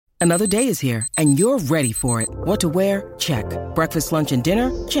Another day is here, and you're ready for it. What to wear? Check. Breakfast, lunch, and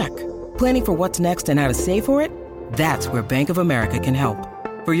dinner? Check. Planning for what's next and how to save for it? That's where Bank of America can help.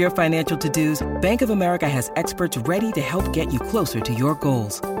 For your financial to-dos, Bank of America has experts ready to help get you closer to your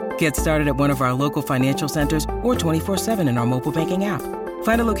goals. Get started at one of our local financial centers or 24/7 in our mobile banking app.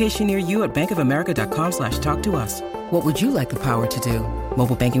 Find a location near you at bankofamerica.com/talktous. What would you like the power to do?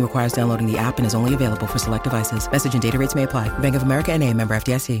 Mobile banking requires downloading the app and is only available for select devices. Message and data rates may apply. Bank of America N.A., member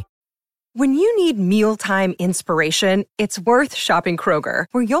FDIC. When you need mealtime inspiration, it's worth shopping Kroger,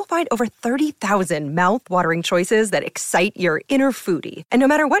 where you'll find over 30,000 mouth-watering choices that excite your inner foodie. And no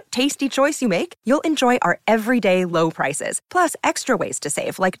matter what tasty choice you make, you'll enjoy our everyday low prices, plus extra ways to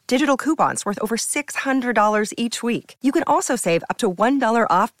save, like digital coupons worth over $600 each week. You can also save up to $1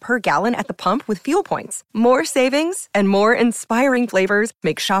 off per gallon at the pump with fuel points. More savings and more inspiring flavors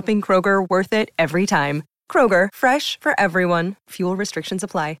make shopping Kroger worth it every time. Kroger, fresh for everyone. Fuel restrictions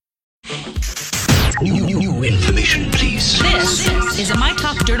apply. New information, please. This is a My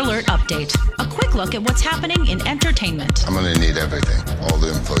Talk Dirt Alert update. A quick look at what's happening in entertainment. I'm going to need everything, all the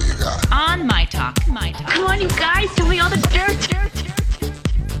info you got. On My Talk. Come on, you guys, tell me all the dirt.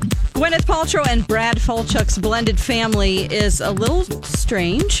 Gwyneth Paltrow and Brad Falchuk's blended family is a little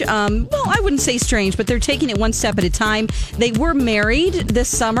strange. Well, I wouldn't say strange, but they're taking it one step at a time. They were married this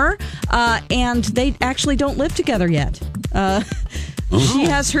summer, and they actually don't live together yet. She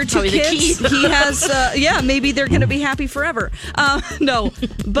has her two kids. He has, maybe they're going to be happy forever. No,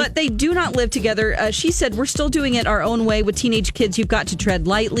 but they do not live together. She said, we're still doing it our own way with teenage kids. You've got to tread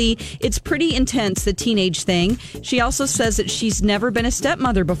lightly. It's pretty intense, the teenage thing. She also says that she's never been a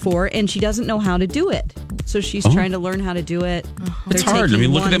stepmother before and she doesn't know how to do it. So she's trying to learn how to do it. It's hard. I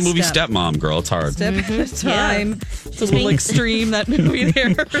mean, look at that movie Stepmom, girl. It's hard. Step at a time. Yeah. It's a little extreme, that movie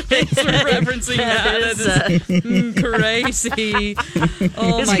there. Thanks for referencing that. Crazy.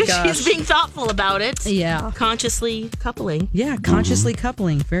 Oh, my gosh. She's being thoughtful about it. Yeah. Consciously coupling. Yeah, consciously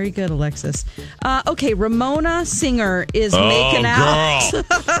coupling. Very good, Alexis. Okay, Ramona Singer is making out.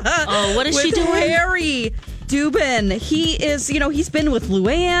 What is she doing? Harry Dubin. He is, he's been with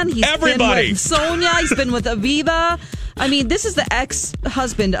Luann. He's been with Sonia. He's been with Aviva. I mean, this is the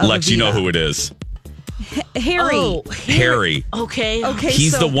ex-husband of Lex, Aviva. you know who it is. Harry. Oh, Harry. Okay.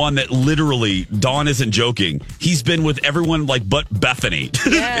 He's the one that literally, Dawn isn't joking. He's been with everyone but Bethany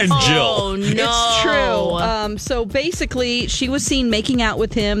and Jill. Oh, no. It's true. So basically, she was seen making out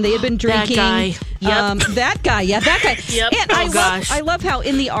with him. They had been drinking. That guy. Yep. That guy. Yeah, that guy. Yep. And I love how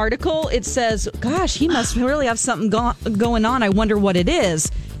in the article it says, gosh, he must really have something going on. I wonder what it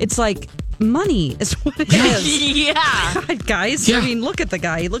is. It's like, money is what it is. Yeah. God, guys. Yeah. I mean, look at the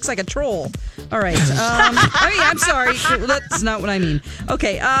guy. He looks like a troll. All right. I'm sorry. That's not what I mean.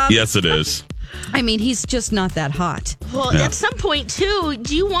 Okay. Yes, it is. I mean, he's just not that hot. Well, at some point, too,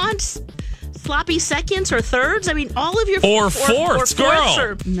 do you want sloppy seconds or thirds? I mean, all of your or fourths,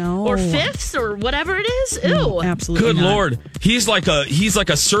 girl. Or fifths or whatever it is. Ew. No, absolutely. Good not. Lord. He's like a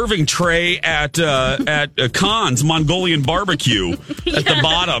serving tray at Khan's Mongolian barbecue at the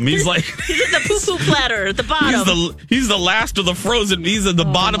bottom. He's like he's at the poo-poo platter at the bottom. He's the last of the frozen. He's at the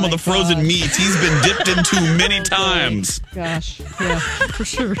bottom of the frozen meats. He's been dipped into many times. Gosh, yeah, for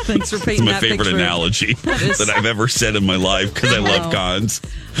sure. Thanks for painting that picture. It's my favorite analogy that I've ever said in my life because I love Khan's.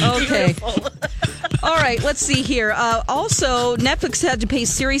 Okay. All right, let's see here. Also, Netflix had to pay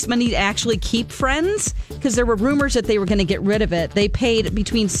serious money to actually keep Friends because there were rumors that they were going to get rid of it. They paid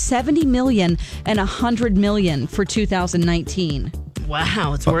between $70 million and $100 million for 2019.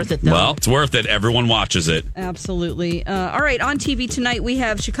 Wow, it's worth it, though. Well, it's worth it. Everyone watches it. Absolutely. All right, on TV tonight, we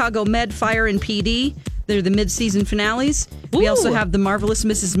have Chicago Med, Fire, and PD. They're the mid-season finales. Ooh. We also have The Marvelous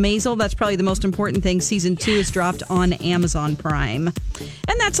Mrs. Maisel. That's probably the most important thing. Season 2 is dropped on Amazon Prime.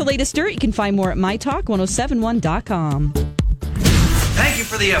 And that's the latest dirt. You can find more at mytalk1071.com. Thank you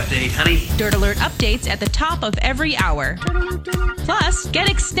for the update, honey. Dirt Alert updates at the top of every hour. Plus, get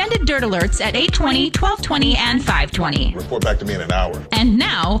extended Dirt Alerts at 8:20, 12:20, and 5:20. Report back to me in an hour. And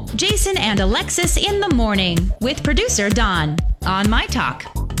now, Jason and Alexis in the morning with producer Don on My Talk.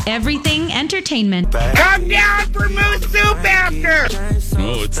 Everything entertainment. Come down for moose soup after.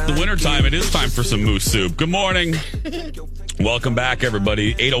 Oh, it's the wintertime. It is time for some moose soup. Good morning. Welcome back,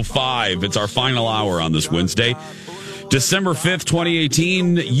 everybody. 8:05. It's our final hour on this Wednesday. December 5th,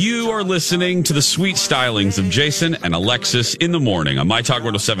 2018, you are listening to the sweet stylings of Jason and Alexis in the morning on My Talk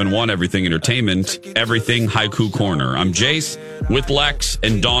 1071, Everything Entertainment, Everything Haiku Corner. I'm Jace with Lex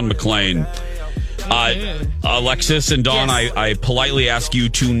and Dawn McClain. Alexis and Dawn, yes. I politely ask you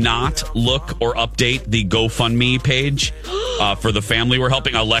to not look or update the GoFundMe page for the family we're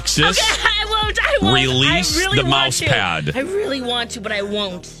helping. Alexis. Okay, I won't. won't. Release I really the want mouse to. pad. I really want to, but I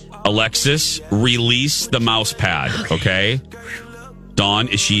won't. Alexis, release the mouse pad, okay? Dawn,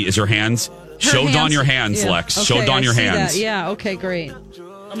 is her hands? Show hands? Dawn your hands, Yeah. Lex. Okay, Show Dawn I your see hands. that. Yeah, okay, great.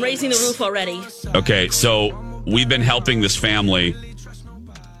 I'm raising the roof already. Okay, so we've been helping this family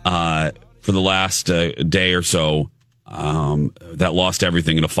for the last day or so that lost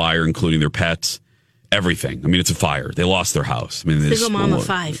everything in a fire, including their pets, everything. I mean, it's a fire. They lost their house. I mean, Single mom of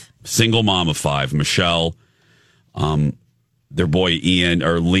 5. Single mom of 5. Michelle, their boy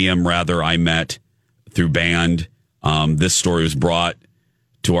Liam, rather, I met through band. This story was brought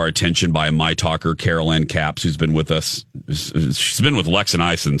to our attention by my talker, Carol Ann Capps, who's been with us. She's been with Lex and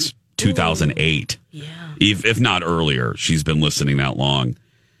I since 2008. Yeah. If not earlier. She's been listening that long.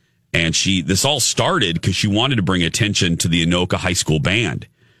 And this all started because she wanted to bring attention to the Anoka High School band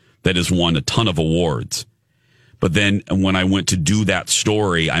that has won a ton of awards. But then when I went to do that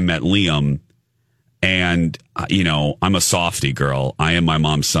story, I met Liam. And, I'm a softie girl. I am my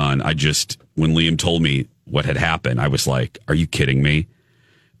mom's son. When Liam told me what had happened, I was like, are you kidding me?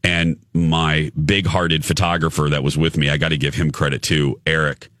 And my big-hearted photographer that was with me, I got to give him credit too,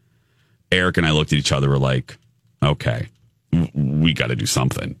 Eric. Eric and I looked at each other. We're like, okay, we got to do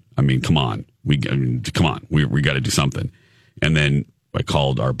something. I mean, come on. We got to do something. And then I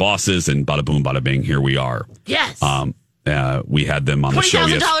called our bosses, and bada boom, bada bing, here we are. Yes. We had them on the show.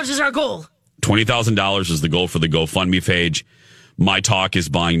 $20,000 is our goal. $20,000 is the goal for the GoFundMe page. My Talk is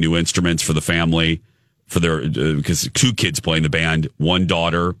buying new instruments for the family. Because 2 kids play in the band. One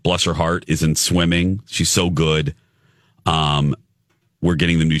daughter, bless her heart, is in swimming. She's so good. We're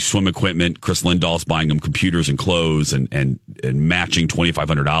getting them new swim equipment. Chris Lindahl's buying them computers and clothes and matching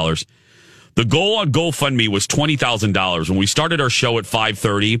 $2,500. The goal on GoFundMe was $20,000. When we started our show at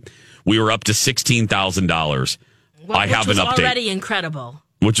 5:30, we were up to $16,000. I have an update. Already incredible.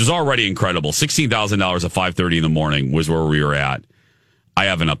 Which is already incredible. $16,000 at 5:30 in the morning was where we were at. I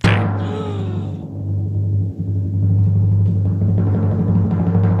have an update.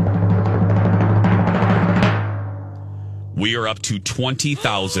 We are up to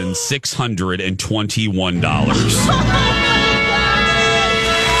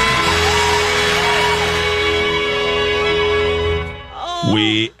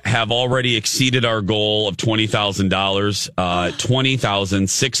We have already exceeded our goal of $20,000,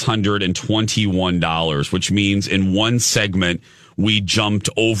 $20,621, which means in one segment we jumped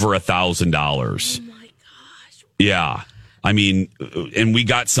over $1,000. Oh my gosh! Yeah. I mean, and we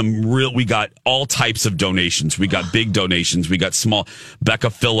got we got all types of donations. We got big donations. We got small.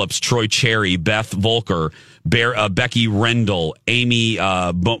 Becca Phillips, Troy Cherry, Beth Volker, Becky Rendell, Amy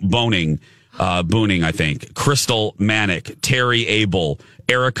Booning, I think, Crystal Manick, Terry Abel,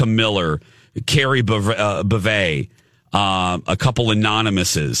 Erica Miller, Carrie Bavay, a couple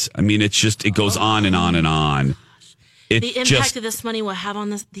anonymouses. I mean, it goes on and on and on. The impact of this money will have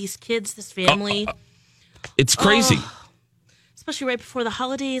on these kids, this family. It's crazy. Especially right before the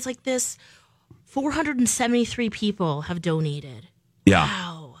holidays like this. 473 people have donated. Yeah.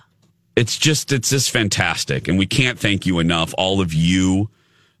 Wow. It's just fantastic. And we can't thank you enough, all of you,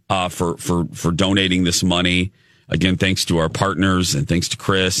 for donating this money. Again, thanks to our partners and thanks to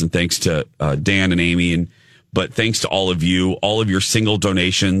Chris and thanks to Dan and Amy. But thanks to all of you, all of your single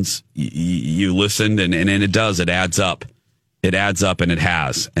donations, you listened and it does. It adds up. It adds up, and it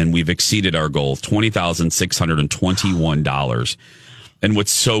has. And we've exceeded our goal, $20,621. And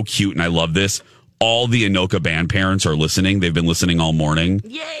what's so cute, and I love this, all the Anoka band parents are listening. They've been listening all morning.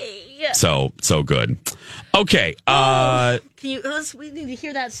 Yay! So good. Okay. We need to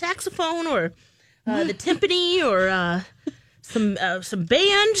hear that saxophone or the timpani or some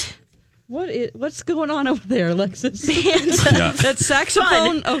band. What's going on over there, Alexis? Band. That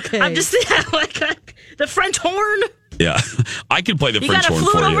saxophone? Fun. Okay. I'm just like the French horn. Yeah, I can play the French horn for you.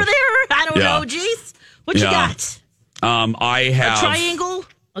 You got a flute over there? I don't know, jeez. What you got? I have a triangle,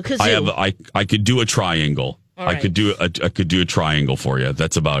 a kazoo. I could do a triangle. Right. I could do a triangle for you.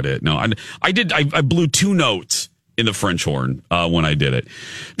 That's about it. No, I blew 2 notes in the French horn when I did it.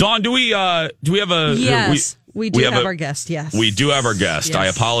 Dawn, do we have a yes? We do have our guest, yes. We do have our guest. Yes. I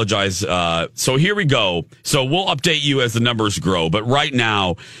apologize. So here we go. So we'll update you as the numbers grow. But right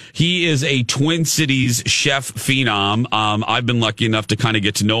now, he is a Twin Cities chef phenom. I've been lucky enough to kind of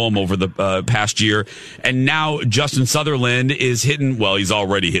get to know him over the past year. And now Justin Sutherland is he's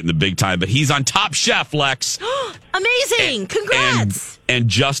already hitting the big time, but he's on Top Chef, Lex. Amazing. Congrats. And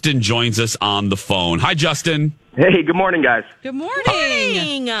Justin joins us on the phone. Hi, Justin. Hey, good morning, guys. Good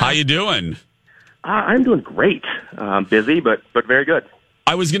morning. How you doing? I'm doing great. Busy, but very good.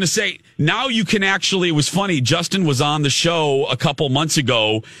 I was going to say, now you can actually, it was funny, Justin was on the show a couple months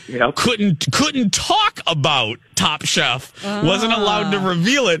ago, couldn't talk about Top Chef, wasn't allowed to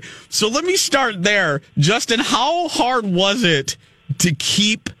reveal it. So let me start there. Justin, how hard was it to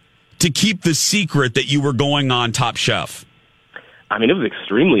keep the secret that you were going on Top Chef? I mean, it was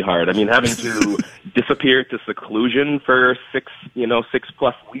extremely hard. I mean, having to disappear to seclusion for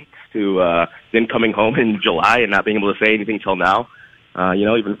 6+ weeks to then coming home in July and not being able to say anything till now.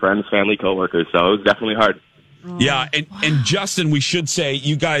 Even friends, family, coworkers. So it was definitely hard. Yeah, and Justin, we should say,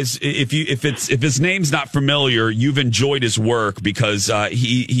 you guys, if his name's not familiar, you've enjoyed his work because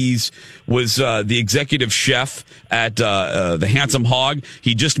he was the executive chef at the Handsome Hog.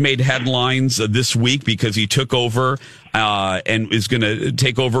 He just made headlines this week because he took over and is going to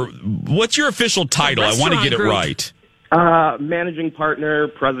take over. What's your official title? I want to get it right. Managing partner,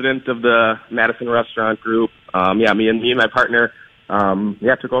 president of the Madison Restaurant Group. Me and my partner.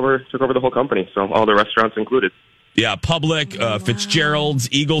 Took over the whole company, so all the restaurants included. Yeah, Public,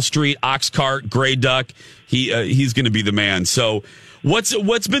 Fitzgerald's, Eagle Street, Oxcart, Grey Duck. He's going to be the man. So,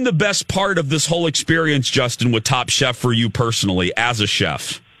 what's been the best part of this whole experience, Justin, with Top Chef for you personally as a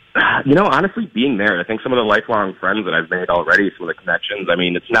chef? Honestly, being there, I think some of the lifelong friends that I've made already, some of the connections. I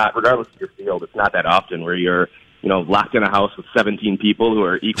mean, it's not, regardless of your field, it's not that often where you're locked in a house with 17 people who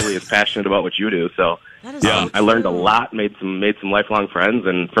are equally as passionate about what you do. So. I learned a lot, made some lifelong friends,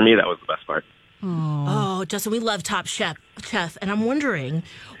 and for me, that was the best part. Oh, Justin, we love Top Chef, and I'm wondering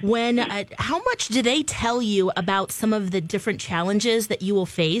how much do they tell you about some of the different challenges that you will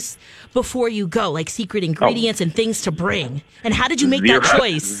face before you go, like secret ingredients and things to bring? And how did you make that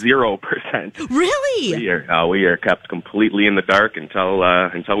choice? 0%. Really? We are kept completely in the dark until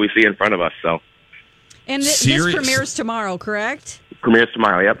we see in front of us. So. And this premieres tomorrow, correct? Premieres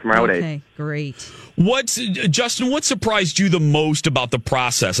tomorrow. Yep, tomorrow at 8. Okay, great. Justin, what surprised you the most about the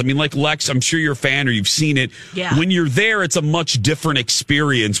process? I mean, like Lex, I'm sure you're a fan or you've seen it. Yeah. When you're there, it's a much different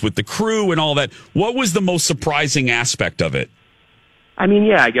experience with the crew and all that. What was the most surprising aspect of it? I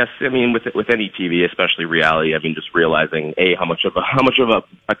mean, I guess with any TV, especially reality, I mean, just realizing how much of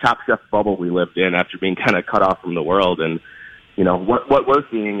a Top Chef bubble we lived in after being kind of cut off from the world, and what we're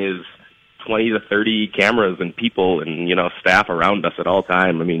seeing is 20 to 30 cameras and people and staff around us at all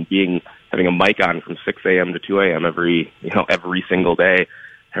time. I mean, having a mic on from 6 a.m. to 2 a.m. every single day,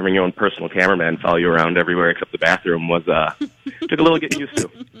 having your own personal cameraman follow you around everywhere except the bathroom was took a little getting used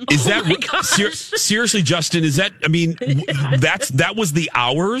to. Is that seriously, Justin? Is that? I mean, that was the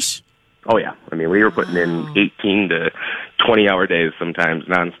hours. Oh yeah, I mean, we were putting in 18 to 20-hour days sometimes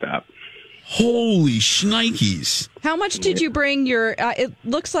nonstop. Holy shnikes. How much did you bring it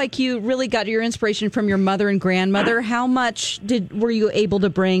looks like you really got your inspiration from your mother and grandmother. How much were you able to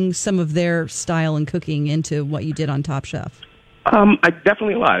bring some of their style and cooking into what you did on Top Chef? I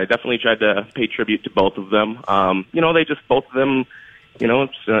definitely a lot. I definitely tried to pay tribute to both of them. Both of them,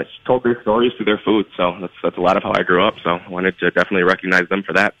 told their stories through their food. So that's a lot of how I grew up. So I wanted to definitely recognize them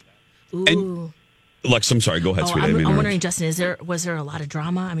for that. Ooh. And Lex, I'm sorry. Go ahead, sweetie. I'm wondering, Justin, was there a lot of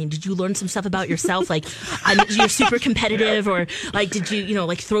drama? I mean, did you learn some stuff about yourself? Like, you're super competitive, or like, did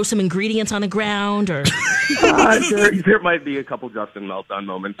you, throw some ingredients on the ground, or? There might be a couple Justin meltdown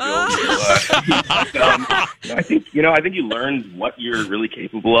moments. I think you learn what you're really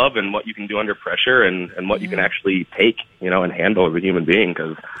capable of and what you can do under pressure, and what you can actually take, and handle as a human being.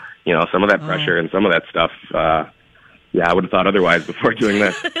 Because, some of that pressure and some of that stuff, I would have thought otherwise before doing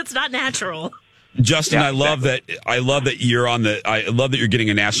this. It's not natural. Justin, I love that you're I love that you're getting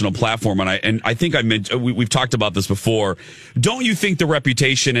a national platform, and I think we've talked about this before. Don't you think the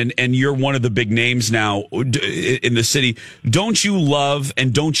reputation, and you're one of the big names now in the city, don't you love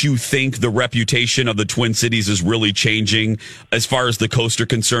and don't you think the reputation of the Twin Cities is really changing as far as the coast are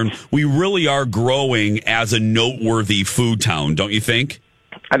concerned? We really are growing as a noteworthy food town, don't you think?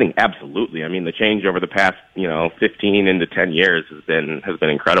 I think absolutely. I mean, the change over the past, 15 into 10 years has been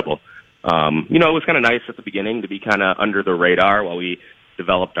incredible. It was kind of nice at the beginning to be kind of under the radar while we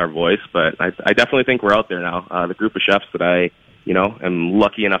developed our voice, but I definitely think we're out there now. The group of chefs that I, am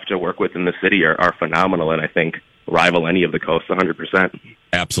lucky enough to work with in the city are phenomenal, and I think rival any of the coast 100%.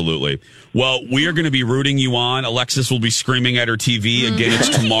 Absolutely. Well, we are going to be rooting you on. Alexis will be screaming at her TV. Again, it's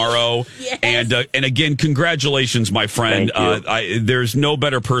tomorrow. Yes. And again, congratulations, my friend. There's no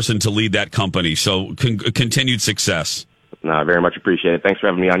better person to lead that company, so continued success. No, very much appreciate it. Thanks for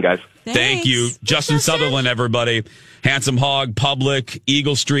having me on, guys. Thank you. Justin Sutherland, everybody. Handsome Hog, Public,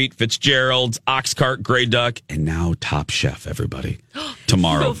 Eagle Street, Fitzgerald's, Oxcart, Grey Duck, and now Top Chef, everybody.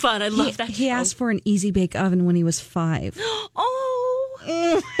 Tomorrow. So fun. I love that. He asked for an Easy Bake Oven when he was 5.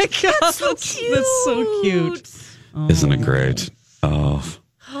 Oh my God. That's so cute. That's so cute. Isn't it great? Oh.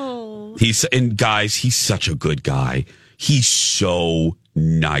 He's such a good guy. He's so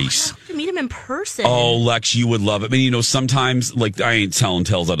nice. I have to meet him in person. Oh, Lex, you would love it. I mean, sometimes, I ain't telling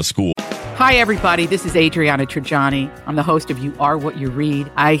tales out of school. Hi, everybody. This is Adriana Trajani. I'm the host of You Are What You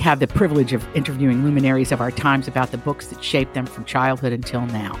Read. I have the privilege of interviewing luminaries of our times about the books that shaped them from childhood until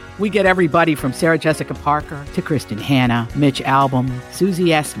now. We get everybody from Sarah Jessica Parker to Kristen Hanna, Mitch Albom, Susie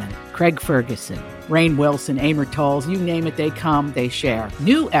Essman, Craig Ferguson, Rainn Wilson, Amor Tolls, you name it, they come, they share.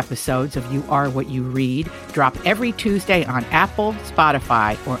 New episodes of You Are What You Read drop every Tuesday on Apple,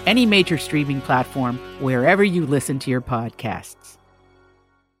 Spotify, or any major streaming platform wherever you listen to your podcasts.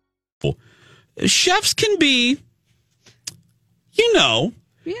 Chefs can be,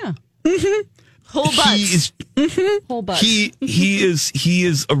 Yeah. Whole butts. Whole butts. He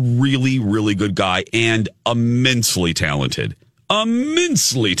is a really, really good guy and immensely talented.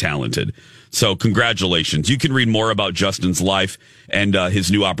 So congratulations. You can read more about Justin's life and his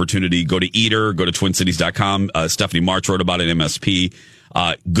new opportunity. Go to Eater, go to twincities.com. Stephanie March wrote about it in MSP.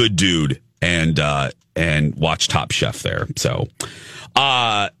 Good dude. And watch Top Chef there. So,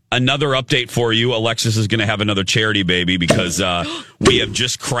 another update for you. Alexis is going to have another charity baby because we have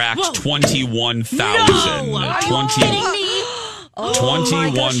just cracked 21,000. No! Are you kidding me? Oh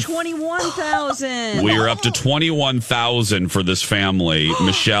my gosh, 21,000. We are up to 21,000 for this family.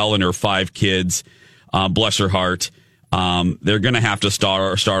 Michelle and her 5 kids. Bless her heart. They're going to have to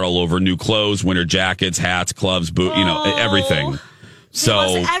start all over. New clothes, winter jackets, hats, gloves, everything. So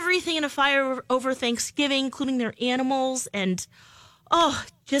they lost everything in a fire over Thanksgiving, including their animals, and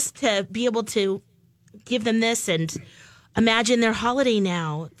just to be able to give them this and imagine their holiday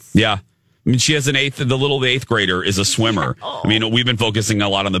now. Yeah. I mean, she has the 8th grader is a swimmer. I mean, we've been focusing a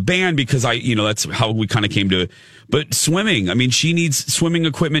lot on the band because that's how we kind of came to, but swimming, I mean, she needs swimming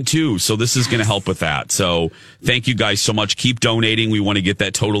equipment too. So this is going to help with that. So thank you guys so much. Keep donating. We want to get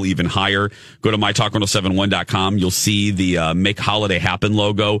that total even higher. Go to mytalk1071.com. You'll see the Make Holiday Happen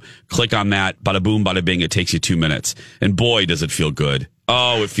logo. Click on that. Bada boom, bada bing. It takes you 2 minutes. And boy, does it feel good.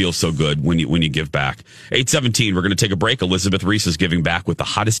 Oh, it feels so good when you give back. 8:17, we're going to take a break. Elizabeth Reese is giving back with the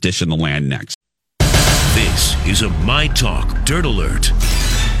hottest dish in the land next. This is a My Talk Dirt Alert.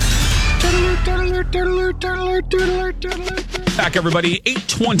 Back, everybody.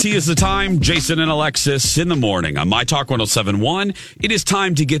 8:20 is the time. Jason and Alexis in the morning on My Talk 107.1. It is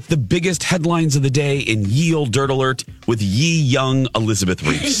time to get the biggest headlines of the day in Ye Olde Dirt Alert with Ye Young Elizabeth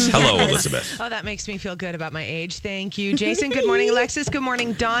Reese. Hello, Elizabeth. Oh, that makes me feel good about my age. Thank you, Jason. Good morning, Alexis. Good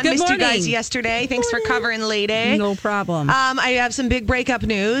morning, Dawn. Good Missed morning. you guys yesterday. Thanks for covering lady. No problem. I have some big breakup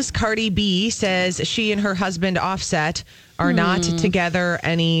news. Cardi B says she and her husband Offset are not together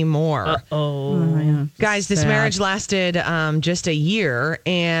anymore. Guys, this marriage lasted just a year,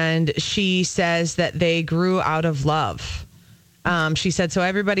 and she says that they grew out of love. She said, so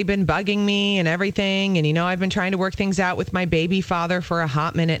everybody been bugging me and everything, and I've been trying to work things out with my baby father for a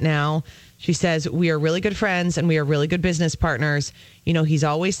hot minute now. She says, we are really good friends and we are really good business partners. He's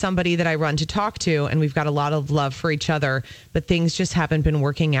always somebody that I run to talk to, and we've got a lot of love for each other, but things just haven't been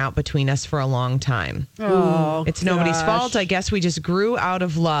working out between us for a long time. Oh, it's nobody's fault. I guess we just grew out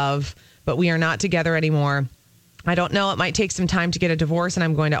of love, but we are not together anymore. I don't know. It might take some time to get a divorce, and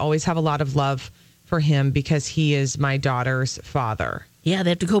I'm going to always have a lot of love for him because he is my daughter's father. Yeah,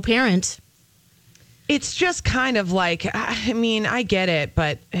 they have to co-parent. It's just kind of like, I mean, I get it,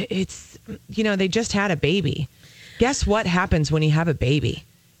 but it's, they just had a baby. Guess what happens when you have a baby?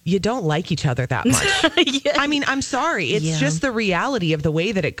 You don't like each other that much. Yeah. I mean, I'm sorry. It's just the reality of the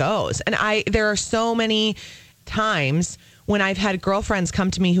way that it goes. And there are so many times when I've had girlfriends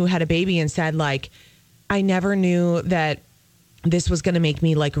come to me who had a baby and said, like, I never knew that this was going to make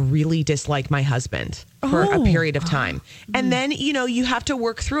me really dislike my husband for a period of time. And then, you have to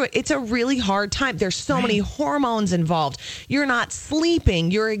work through it. It's a really hard time. There's so many hormones involved. You're not sleeping.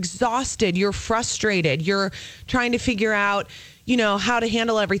 You're exhausted. You're frustrated. You're trying to figure out, how to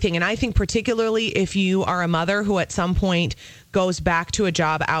handle everything. And I think particularly if you are a mother who at some point goes back to a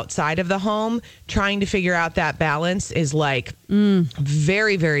job outside of the home, trying to figure out that balance is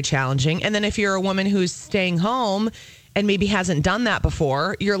very, very challenging. And then if you're a woman who's staying home and maybe hasn't done that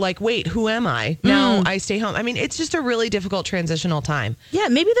before, you're like, wait, who am I? Now I stay home. I mean, it's just a really difficult transitional time. Yeah,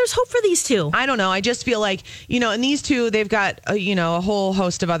 maybe there's hope for these two. I don't know. I just feel like, and these two, they've got, a whole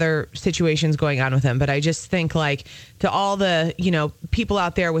host of other situations going on with them. But I just think to all the, people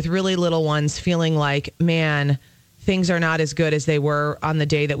out there with really little ones feeling like, man, things are not as good as they were on the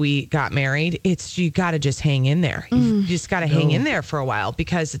day that we got married. You got to just hang in there. You just got to hang in there for a while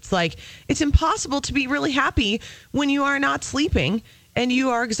because it's impossible to be really happy when you are not sleeping and you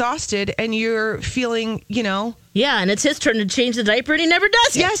are exhausted and you're feeling, Yeah, and it's his turn to change the diaper, and he never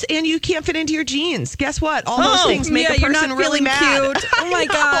does it. Yes, and you can't fit into your jeans. Guess what? All those things make a you're person not really feeling mad. cute. Oh my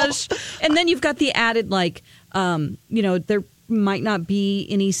gosh! And then you've got the added there might not be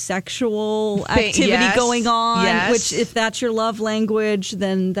any sexual activity going on. Which, if that's your love language,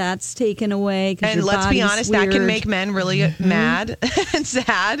 then that's taken away. And let's be honest, that can make men really mad and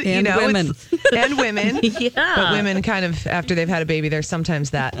sad. And women. And women. Yeah. But women kind of, after they've had a baby, there's sometimes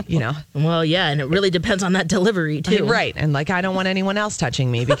that, Well, yeah, and it really depends on that delivery, too. Right. And I don't want anyone else touching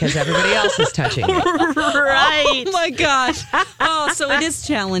me because everybody else is touching me. Right. Oh, my gosh. Oh, so it is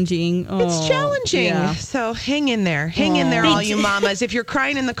challenging. Oh, it's challenging. Yeah. So hang in there. Hang in there, all you mamas. If you're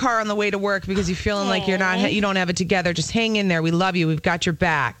crying in the car on the way to work because you're feeling like you don't have it together, just hang in there. We love you. We've got your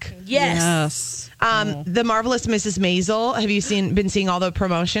back. Yes. The Marvelous Mrs. Maisel. Have you been seeing all the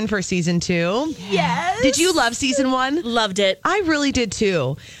promotion for season 2? Yes. Did you love season 1? Loved it. I really did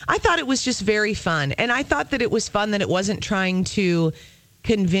too. I thought it was just very fun. And I thought that it was fun that it wasn't trying to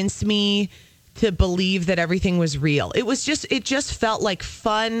convince me to believe that everything was real. It just felt like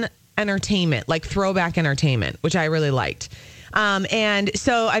fun entertainment, like throwback entertainment, which I really liked. And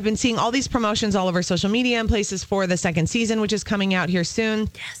so I've been seeing all these promotions all over social media and places for the second season, which is coming out here soon.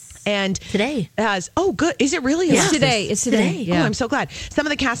 Yes. And today. Good. Is it really? It's today. It's today. Yeah. Oh, I'm so glad. Some of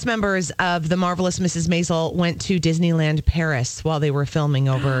the cast members of The Marvelous Mrs. Maisel went to Disneyland Paris while they were filming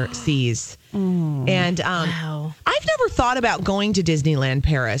overseas. And wow. I've never thought about going to Disneyland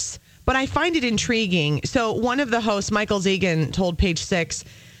Paris, but I find it intriguing. So one of the hosts, Michael Zagan, told Page Six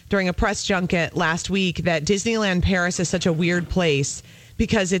during a press junket last week that Disneyland Paris is such a weird place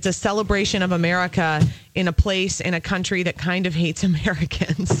because it's a celebration of America in a place, in a country that kind of hates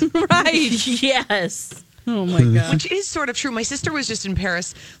Americans. Right. Yes. Oh, my God. Which is sort of true. My sister was just in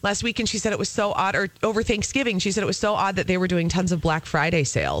Paris last week, and she said it was so odd, or over Thanksgiving, she said it was so odd that they were doing tons of Black Friday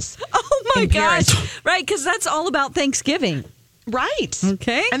sales. Oh, my gosh. Right, because that's all about Thanksgiving. Right.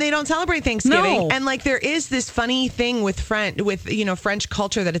 Okay. And they don't celebrate Thanksgiving. No. And there is this funny thing with French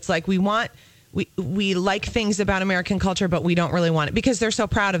culture that it's like we like things about American culture, but we don't really want it because they're so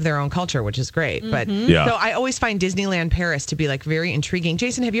proud of their own culture, which is great. But so I always find Disneyland Paris to be very intriguing.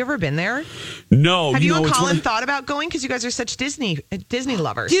 Jason, have you ever been there? No. Have you and Colin thought about going? Because you guys are such Disney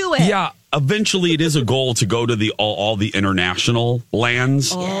lovers. Do it. Yeah. Eventually, it is a goal to go to all the international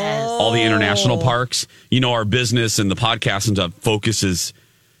lands, all the international parks. Our business and the podcast and stuff focuses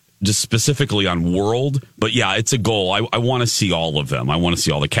just specifically on world. But yeah, it's a goal. I want to see all of them. I want to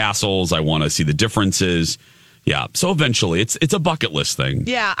see all the castles. I want to see the differences. Yeah. So eventually, it's a bucket list thing.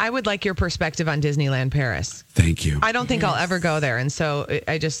 Yeah, I would like your perspective on Disneyland Paris. Thank you. I don't think I'll ever go there, and so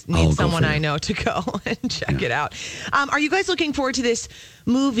I just need someone I know to go and check it out. Are you guys looking forward to this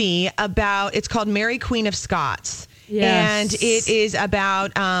movie it's called Mary Queen of Scots? Yes. And it is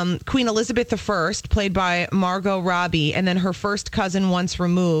about Queen Elizabeth I, played by Margot Robbie, and then her first cousin once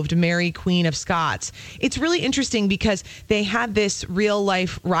removed, Mary Queen of Scots. It's really interesting because they had this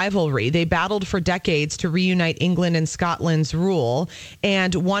real-life rivalry. They battled for decades to reunite England and Scotland's rule,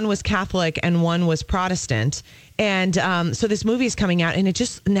 and one was Catholic and one was Protestant. And so this movie is coming out,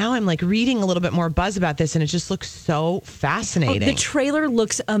 and now I'm reading a little bit more buzz about this, and it just looks so fascinating. The trailer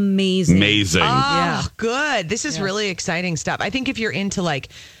looks amazing. Amazing. Oh, good. This is really exciting stuff. I think if you're into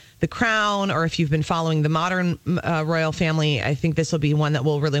The Crown, or if you've been following the modern royal family, I think this will be one that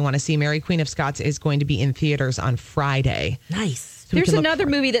we'll really want to see. Mary Queen of Scots is going to be in theaters on Friday. Nice. So there's another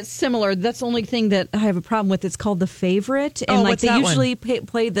movie that's similar. That's the only thing that I have a problem with. It's called The Favorite. And what's they that usually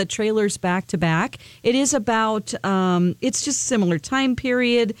play the trailers back to back. It is about, it's just similar time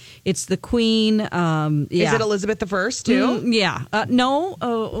period. It's the Queen. Is it Elizabeth I too? Yeah. No.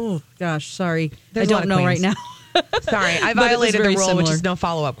 Oh, gosh. Sorry. There's I don't know right now. Sorry, I violated the rule, which is no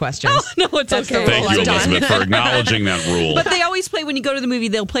follow-up questions. Oh, no, it's okay. Thank you, Elizabeth, for acknowledging that rule. But they always play, when you go to the movie,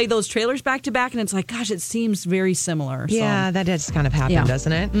 they'll play those trailers back to back, and it's like, gosh, it seems very similar. Yeah, that does kind of happen,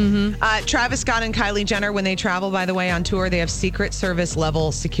 doesn't it? Mm-hmm. Travis Scott and Kylie Jenner, when they travel, by the way, on tour, they have Secret Service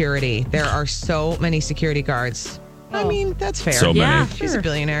level security. There are so many security guards. I mean, that's fair. So many. Yeah, she's a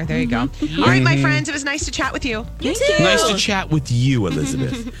billionaire. There you go. All right, my friends, it was nice to chat with you. You too. Nice to chat with you,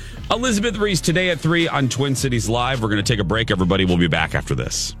 Elizabeth. Elizabeth Reese today at 3 on Twin Cities Live. We're going to take a break, everybody. We'll be back after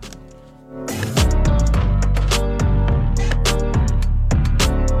this.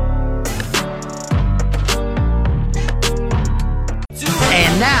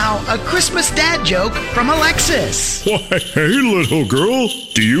 And now, a Christmas dad joke from Alexis. Why, hey, little girl,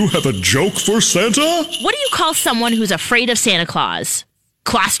 do you have a joke for Santa? What do you call someone who's afraid of Santa Claus?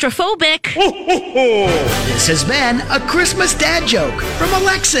 Claustrophobic. This has been a Christmas dad joke from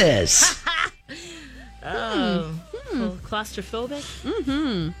Alexis. Oh. Claustrophobic?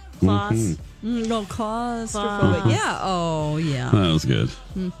 Mm-hmm. No, claustrophobic. Yeah. Oh, yeah. That was good.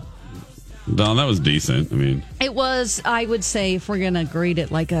 Don, that was decent. I mean, it was, I would say, if we're going to grade it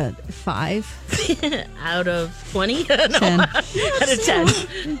like a 5. Out of 20? 10. Out of 10.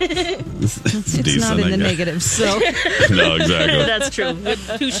 it's decent, not in the negative, so. No, exactly. That's true.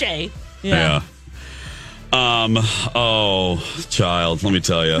 Touche. Yeah. Oh, child, let me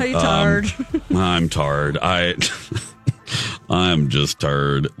tell you. Are you tired? I'm tired. I'm just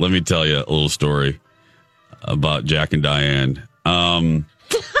tired. Let me tell you a little story about Jack and Diane.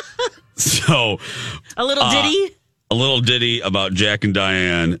 So a little ditty? A little ditty about Jack and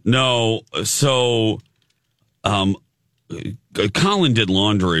Diane. No, so Colin did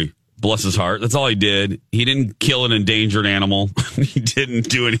laundry. Bless his heart. That's all he did. He didn't kill an endangered animal. He didn't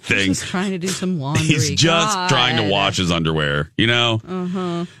do anything. He's trying to do some laundry. He's just trying to wash his underwear, you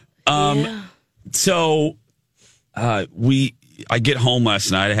know? Yeah. So I get home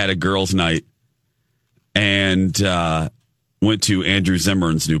last night. I had a girls' night and went to Andrew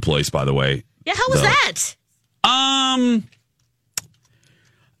Zimmern's new place, by the way. Yeah, how was that?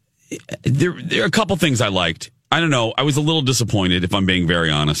 There are a couple things I liked. I don't know. I was a little disappointed, if I'm being very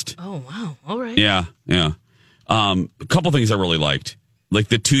honest. Oh, wow. All right. Yeah. A couple things I really liked. Like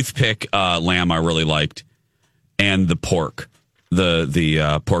the toothpick lamb I really liked. And the pork.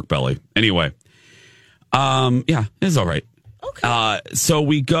 The pork belly. Anyway. Yeah, it's all right. Okay. So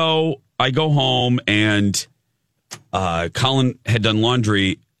I go home and Colin had done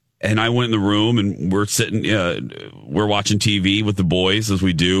laundry and I went in the room and we're sitting, we're watching TV with the boys as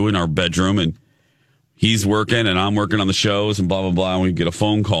we do in our bedroom, and he's working and I'm working on the shows and blah, blah, blah. And we get a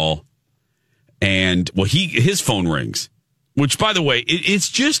phone call and his phone rings, which, by the way, it's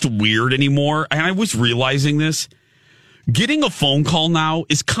just weird anymore. And I was realizing this. Getting a phone call now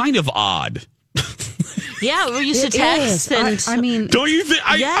is kind of odd. Yeah, we used to text. And I mean, don't you think?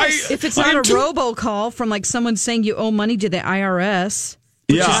 If it's not a robocall from like someone saying you owe money to the IRS,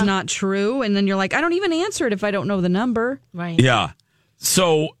 which is not true, and then you're like, I don't even answer it if I don't know the number. Right. Yeah.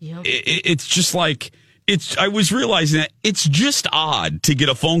 So it's just like I was realizing that it's just odd to get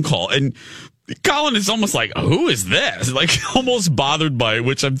a phone call, and Colin is almost like, who is this? Like almost bothered by it,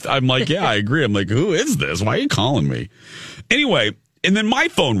 which I'm like, yeah, I agree. I'm like, who is this? Why are you calling me? Anyway, and then my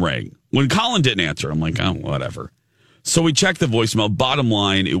phone rang when Colin didn't answer. I'm like, oh, whatever. So we checked the voicemail. Bottom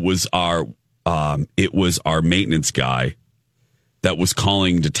line, it was our maintenance guy that was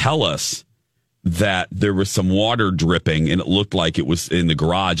calling to tell us that there was some water dripping, and it looked like it was in the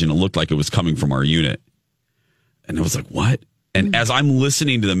garage, and it looked like it was coming from our unit. And I was like, what? And as I'm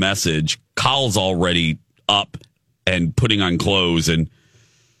listening to the message, Kyle's already up and putting on clothes and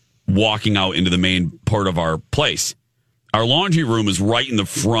walking out into the main part of our place. Our laundry room is right in the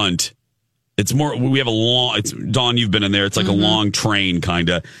front. We have a long, Dawn, you've been in there. It's like a long train, kind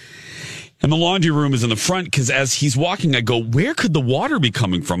of. And the laundry room is in the front because as he's walking, I go, where could the water be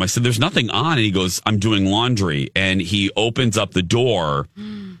coming from? I said, there's nothing on. And he goes, I'm doing laundry. And he opens up the door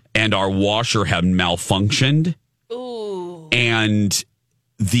and our washer had malfunctioned. Ooh. And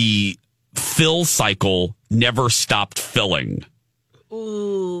the fill cycle never stopped filling.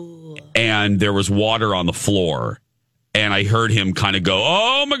 Ooh. And there was water on the floor. And I heard him kind of go,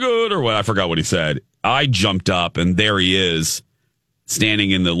 oh my God, or what? I forgot what he said. I jumped up and there he is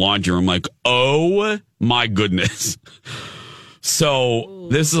standing in the laundry room like, oh my goodness. So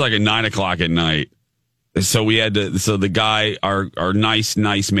this is like at 9:00 at night. So the guy, our nice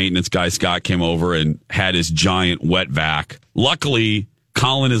maintenance guy, Scott, came over and had his giant wet vac. Luckily,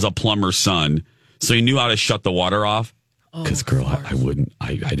 Colin is a plumber's son, so he knew how to shut the water off. Because, girl, I wouldn't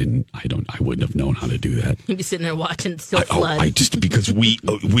have known how to do that. You'd be sitting there watching it still flood. Because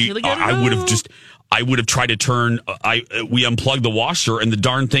I would have tried to turn. We unplugged the washer and the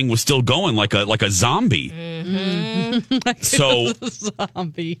darn thing was still going like a zombie. Mm-hmm. So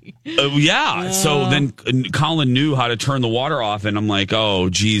zombie. Yeah. So then Colin knew how to turn the water off, and I'm like, oh,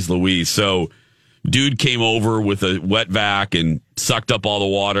 geez, Louise. So, dude came over with a wet vac and sucked up all the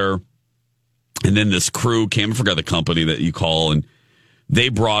water. And then this crew came, I forgot the company that you call, and they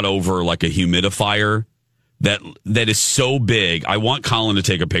brought over like a humidifier that is so big. I want Colin to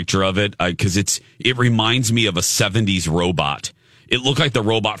take a picture of it because it reminds me of a 70s robot. It looked like the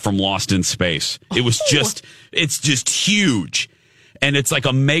robot from Lost in Space. It was it's just huge. And it's like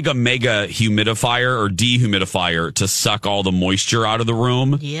a mega humidifier or dehumidifier to suck all the moisture out of the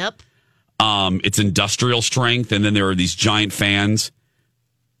room. Yep. It's industrial strength. And then there are these giant fans.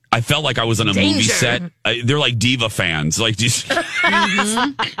 I felt like I was on a movie set. They're like diva fans, like just.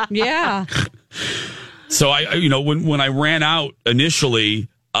 Yeah. So when I ran out initially,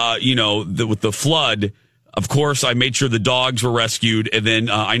 with the flood, Of course, I made sure the dogs were rescued, and then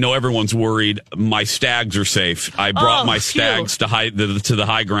I know everyone's worried. My stags are safe. I brought my stags to the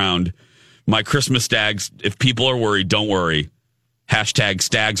high ground. My Christmas stags. If people are worried, don't worry. Hashtag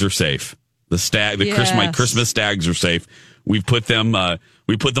stags are safe. My Christmas stags are safe. We put them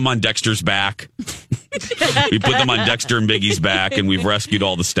on Dexter's back. We put them on Dexter and Biggie's back, and we've rescued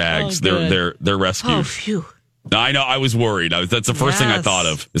all the stags. They're rescued. Oh, phew. I know. I was worried. That's the first thing I thought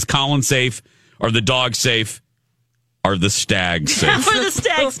of. Is Colin safe? Are the dogs safe? Are the stags safe? Are the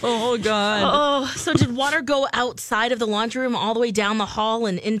stags? Oh, God. Oh, so did water go outside of the laundry room all the way down the hall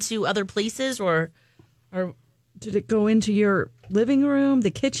and into other places, or did it go into your living room,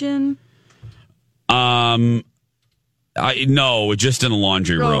 the kitchen? No, just in the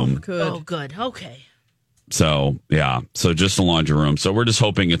laundry room. Good. Oh, good. Okay. So, yeah. So just the laundry room. So we're just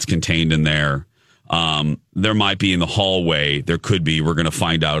hoping it's contained in there. There might be in the hallway. There could be. We're going to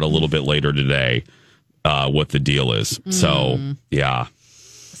find out a little bit later today what the deal is. So, yeah.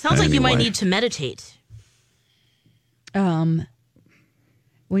 Sounds like you might need to meditate. When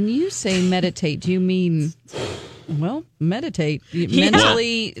you say meditate, do you mean, meditate?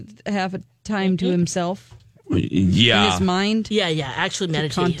 Mentally have a time to himself? Yeah. In his mind? Yeah, actually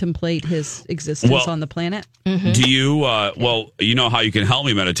meditate. To contemplate his existence on the planet? Mm-hmm. Do you, you know how you can help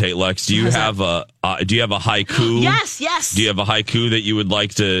me meditate, Lex? Do you have a haiku? Yes. Do you have a haiku that you would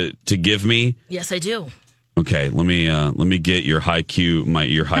like to give me? Yes, I do. Okay, let me get your haiku,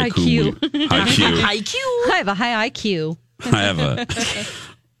 your haiku. Haiku. I have a high IQ. I have a...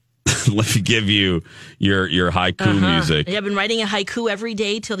 Let me give you your haiku music. I've been writing a haiku every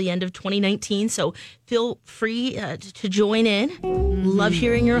day till the end of 2019, so feel free to join in. Love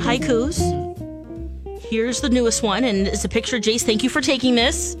hearing your haikus. Here's the newest one, and it's a picture. Jace, thank you for taking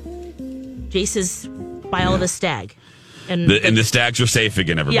this. Jace is by all of his stag. And the stags are safe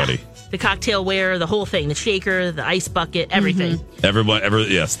again, everybody. Yeah. The cocktail ware, the whole thing, the shaker, the ice bucket, everything.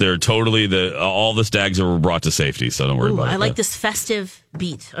 Yes, they're totally all the stags were brought to safety, so don't worry about it. I like this festive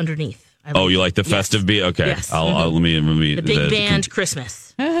beat underneath. You like the festive beat? Okay. Yes. Let me the big band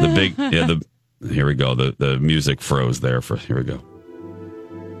Christmas. Here we go. The music froze there here we go.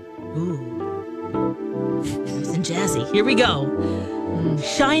 Ooh. Nice and jazzy. Here we go.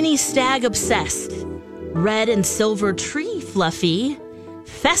 Shiny stag obsessed. Red and silver tree fluffy.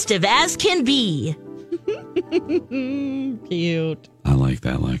 Festive as can be. Cute. I like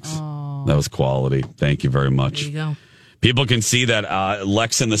that, Lex. Aww. That was quality. Thank you very much. There you go. People can see that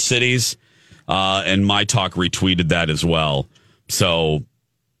Lex in the Cities and My Talk retweeted that as well. So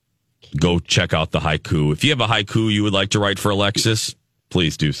go check out the haiku. If you have a haiku you would like to write for Alexis,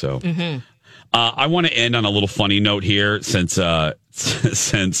 please do so. Mm-hmm. I want to end on a little funny note here since it's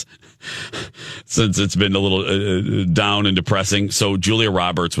been a little down and depressing. So Julia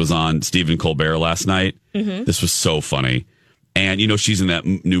Roberts was on Stephen Colbert last night. Mm-hmm. This was so funny. And, she's in that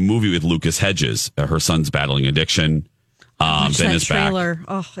new movie with Lucas Hedges. Her son's battling addiction. Watch Ben that is trailer. back.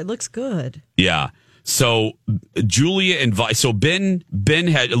 Oh, it looks good. Yeah. So Julia Lucas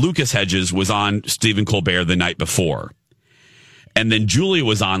Hedges was on Stephen Colbert the night before. And then Julia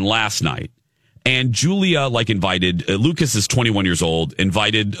was on last night. And Julia, invited, Lucas is 21 years old,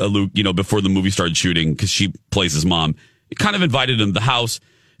 invited Luke, before the movie started shooting, because she plays his mom, kind of invited him to the house.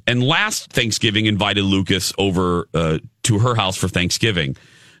 And last Thanksgiving, invited Lucas over to her house for Thanksgiving.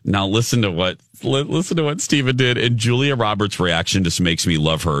 Now, listen to what Stephen did. And Julia Roberts' reaction just makes me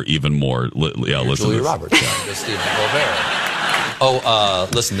love her even more. Listen Julia Roberts, Stephen Colbert. Oh,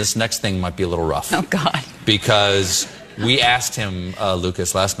 listen, this next thing might be a little rough. Oh, God. Because... we asked him,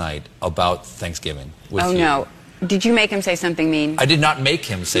 Lucas, last night about Thanksgiving. Oh, no. Did you make him say something mean? I did not make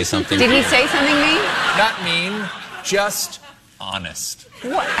him say something mean. Did he say something mean? Not mean, just honest.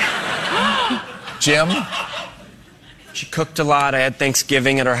 What? Jim? She cooked a lot. I had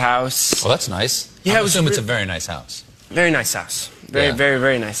Thanksgiving at her house. Oh, that's nice. Yeah, I assume it's a very nice house. Very nice house. Very,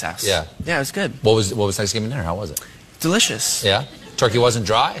 very nice house. Yeah. Yeah, it was good. What was Thanksgiving dinner? How was it? Delicious. Yeah? Turkey wasn't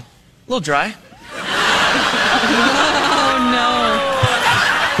dry? A little dry.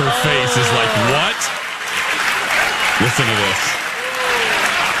 Her face is like, what? Listen to this.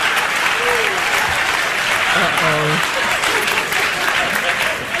 Uh-oh.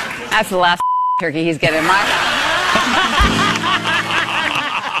 That's the last turkey he's getting in my house.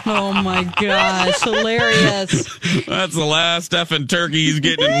 Oh, my gosh. Hilarious. That's the last effing turkey he's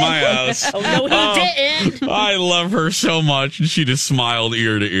getting in my house. Oh, no, he didn't. I love her so much. And she just smiled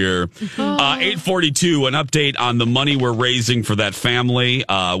ear to ear. 8:42, an update on the money we're raising for that family.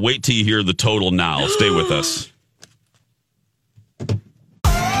 Wait till you hear the total now. Stay with us.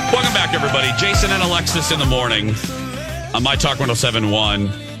 Welcome back, everybody. Jason and Alexis in the morning on My Talk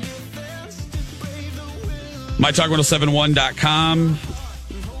 107.1. MyTalk1071.com.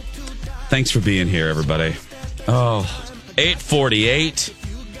 Thanks for being here, everybody. Oh, 8:48.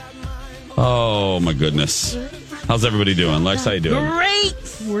 Oh, my goodness. How's everybody doing? Lex, how you doing? Great.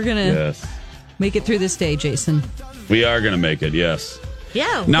 We're going to make it through this day, Jason. We are going to make it, yes.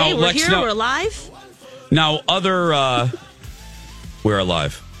 Yeah. Now, hey, we're Lex, here. We're alive. Now, we're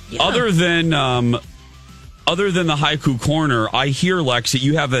alive. Yeah. Other than the Haiku Corner, I hear, Lex, that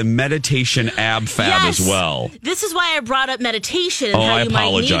you have a meditation ab fab as well. This is why I brought up meditation. And how I you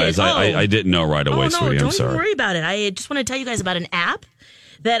apologize. Might need it. I didn't know right away, sweetie. I'm sorry. Don't worry about it. I just want to tell you guys about an app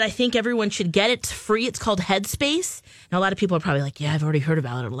that I think everyone should get. It's free. It's called Headspace. Now, a lot of people are probably like, yeah, I've already heard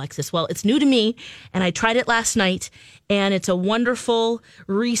about it, Alexis. Well, it's new to me, and I tried it last night, and it's a wonderful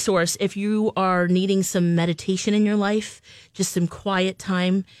resource if you are needing some meditation in your life, just some quiet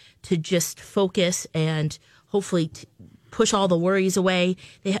time to just focus and hopefully push all the worries away.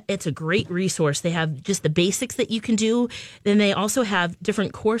 It's a great resource. They have just the basics that you can do. Then they also have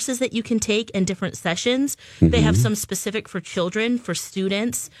different courses that you can take and different sessions. Mm-hmm. They have some specific for children, for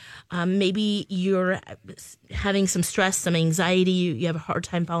students. Maybe you're having some stress, some anxiety. You have a hard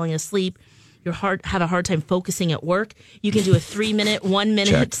time falling asleep. Have a hard time focusing at work. You can do a 3-minute, 1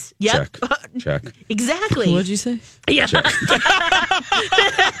 minute. Check. Yep. Check. Exactly. What'd you say? Yeah.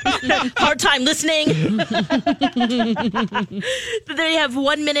 Hard time listening. They have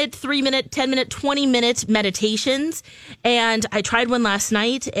 1 minute, 3 minute, 10 minute, 20 minute meditations. And I tried one last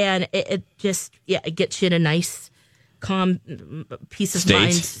night, and it just, it gets you in a nice, calm, peace of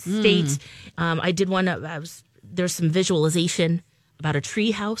mind state. I did one, there's some visualization about a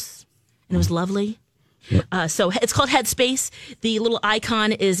tree house. And it was lovely. Yep. So it's called Headspace. The little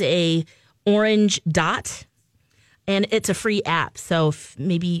icon is a orange dot, and it's a free app. So if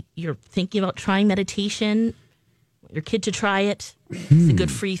maybe you're thinking about trying meditation, want your kid to try it, it's a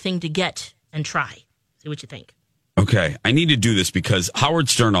good free thing to get and try. See what you think. Okay, I need to do this because Howard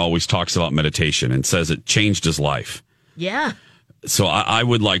Stern always talks about meditation and says it changed his life. Yeah. So I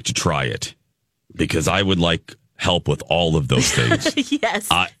would like to try it because I would like help with all of those things. Yes.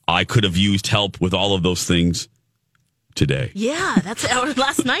 I could have used help with all of those things today. Yeah, that's our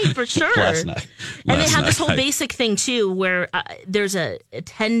last night for sure. Last night. And they have this whole basic thing too where there's a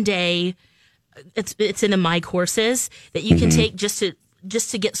 10-day, it's in the My Courses that you can take just to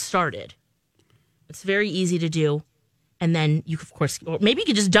get started. It's very easy to do. And then you, of course, or maybe you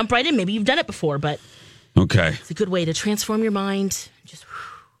could just jump right in. Maybe you've done it before, but it's a good way to transform your mind. Just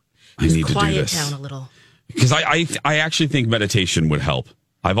I need to do quiet this. down a little. Because I actually think meditation would help.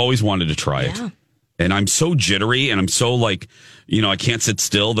 I've always wanted to try it. And I'm so jittery and I'm so I can't sit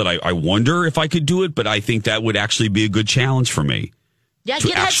still that I wonder if I could do it. But I think that would actually be a good challenge for me. Yeah, to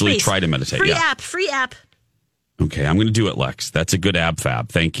get actually Headspace. Try to meditate. Free app. Okay, I'm going to do it, Lex. That's a good ab fab.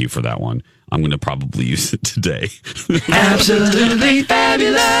 Thank you for that one. I'm going to probably use it today. Absolutely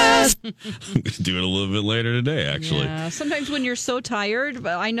fabulous. I'm going to do it a little bit later today, actually. Yeah, sometimes when you're so tired,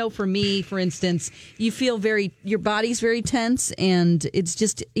 but I know for me, for instance, you feel your body's very tense, and it's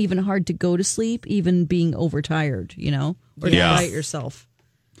just even hard to go to sleep, even being overtired, or to quiet yourself.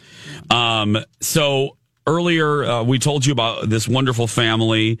 So earlier, we told you about this wonderful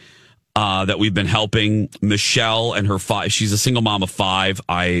family that we've been helping. Michelle and her 5. She's a single mom of 5.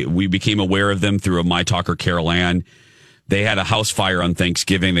 We became aware of them through a My Talker, Carol Ann. They had a house fire on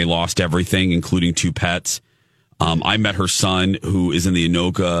Thanksgiving. They lost everything, including 2 pets. I met her son, who is in the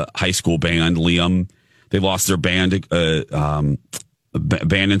Anoka High School band, Liam. They lost their band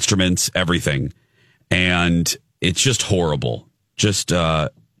instruments, everything, and it's just horrible. Just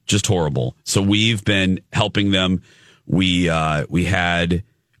horrible. So we've been helping them. We had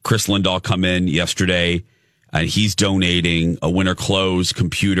Chris Lindahl come in yesterday, and he's donating winter clothes,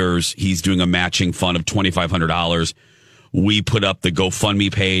 computers. He's doing a matching fund of $2,500. We put up the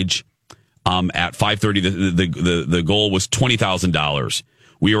GoFundMe page at 5:30. The goal was $20,000.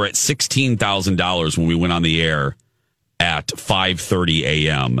 We were at $16,000 when we went on the air at 5:30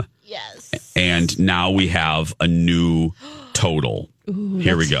 a.m. Yes. And now we have a new total. Ooh,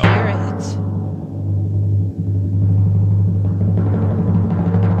 here we go.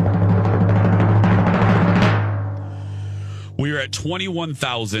 We are at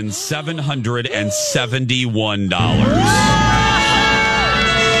 $21,771.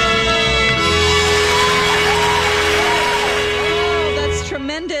 That's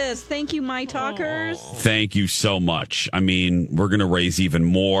tremendous. Thank you, My Talkers. Thank you so much. I mean, we're going to raise even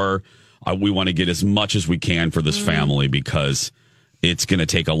more. We want to get as much as we can for this family because it's going to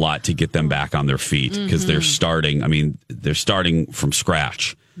take a lot to get them back on their feet because they're starting from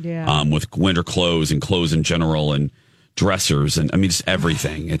scratch with winter clothes and clothes in general and dressers, and I mean, just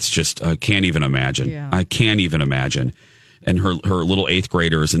everything. It's just, I can't even imagine. Yeah. I can't even imagine. And her little 8th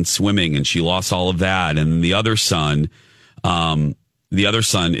graders and swimming, and she lost all of that. And the other son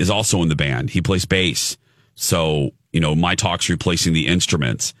is also in the band. He plays bass. So, My Talk's replacing the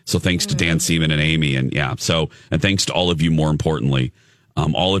instruments. So thanks to Dan Seaman and Amy. And and thanks to all of you, more importantly,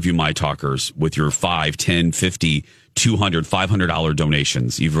 all of you My Talkers with your $5, $10, $50, $200, $500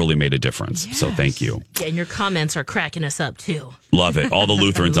 donations. You've really made a difference. Yes. So thank you. Yeah, and your comments are cracking us up too. Love it. All the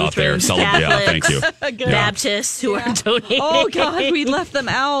Lutherans out there. Catholics, thank you. Baptists who are donating. Oh, God, we left them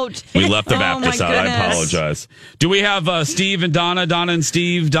out. We left the Baptists out. I apologize. Do we have Steve and Donna? Donna and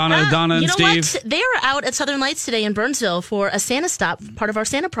Steve? Donna and Steve? What? They are out at Southern Lights today in Burnsville for a Santa stop, part of our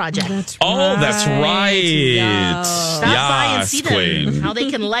Santa project. That's right. Yeah. Stop by and see them, how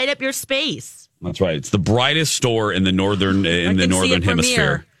they can light up your space. That's right. It's the brightest store in the northern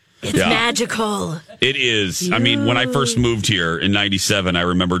hemisphere. It's magical. It is. I mean, when I first moved here in 97, I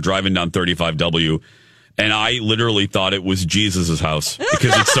remember driving down 35W, and I literally thought it was Jesus' house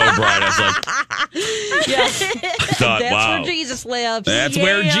because it's so bright. I was like, yes. I thought, that's wow. where Jesus lives. That's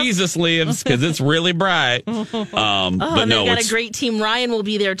where Jesus lives because it's really bright. But no, they've got a great team. Ryan will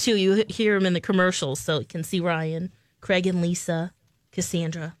be there too. You hear him in the commercials, so you can see Ryan, Craig and Lisa,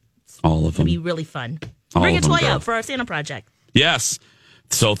 Cassandra. All of them. It'll be really fun. Bring a toy out for our Santa project. Yes.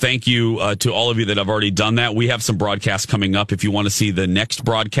 So thank you to all of you that have already done that. We have some broadcasts coming up. If you want to see the next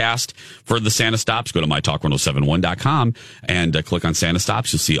broadcast for the Santa Stops, go to mytalk1071.com and click on Santa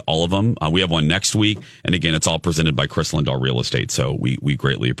Stops. You'll see all of them. We have one next week. And again, it's all presented by Chris Lindahl Real Estate. So we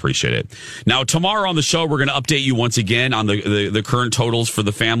greatly appreciate it. Now, tomorrow on the show, we're going to update you once again on the current totals for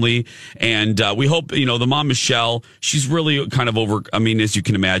the family. And we hope, the mom, Michelle, she's really kind of as you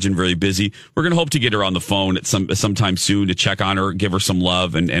can imagine, very busy. We're going to hope to get her on the phone at sometime soon to check on her, give her some love.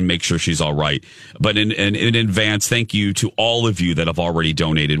 And make sure she's all right. But in advance, thank you to all of you that have already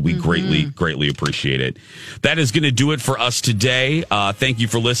donated. We greatly appreciate it. That is going to do it for us today. Thank you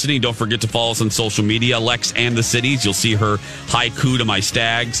for listening. Don't forget to follow us on social media, Lex and the Cities. You'll see her haiku to my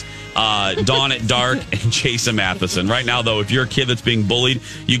stags, Dawn at Dark, and Jason Matheson. Right now, though, if you're a kid that's being bullied,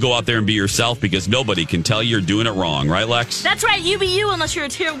 you go out there and be yourself because nobody can tell you're doing it wrong. Right, Lex? That's right. You be you unless you're a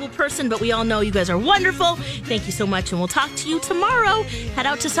terrible person, but we all know you guys are wonderful. Thank you so much, and we'll talk to you tomorrow. Head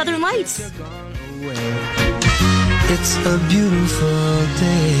out to Southern Lights. It's a beautiful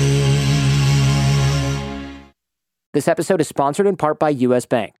day. This episode is sponsored in part by U.S.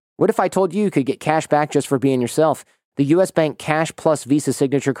 Bank. What if I told you could get cash back just for being yourself? The U.S. Bank Cash Plus Visa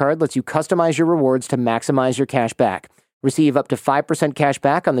Signature Card lets you customize your rewards to maximize your cash back. Receive up to 5% cash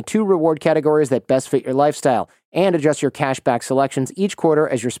back on the 2 reward categories that best fit your lifestyle, and adjust your cash back selections each quarter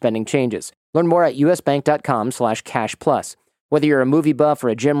as your spending changes. Learn more at usbank.com/cashplus. Whether you're a movie buff or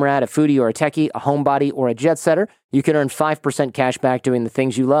a gym rat, a foodie or a techie, a homebody or a jet setter, you can earn 5% cash back doing the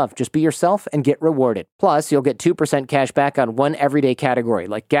things you love. Just be yourself and get rewarded. Plus, you'll get 2% cash back on one everyday category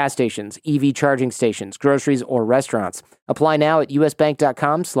like gas stations, EV charging stations, groceries, or restaurants. Apply now at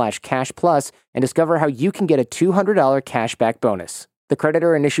usbank.com/cashplus and discover how you can get a $200 cash back bonus. The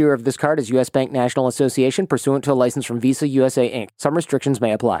creditor and issuer of this card is U.S. Bank National Association pursuant to a license from Visa USA, Inc. Some restrictions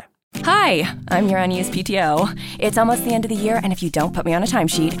may apply. Hi, I'm your unused PTO. It's almost the end of the year, and if you don't put me on a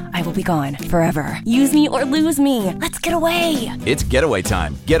timesheet, I will be gone forever. Use me or lose me. Let's get away. It's getaway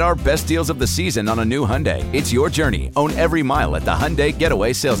time. Get our best deals of the season on a new Hyundai. It's your journey. Own every mile at the Hyundai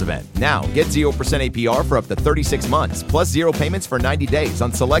Getaway Sales Event. Now, get 0% APR for up to 36 months, plus 0 payments for 90 days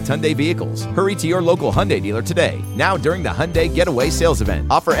on select Hyundai vehicles. Hurry to your local Hyundai dealer today. Now during the Hyundai Getaway Sales Event.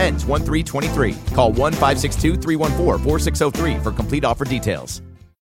 Offer ends 1/3/23. Call 1-562-314-4603 for complete offer details.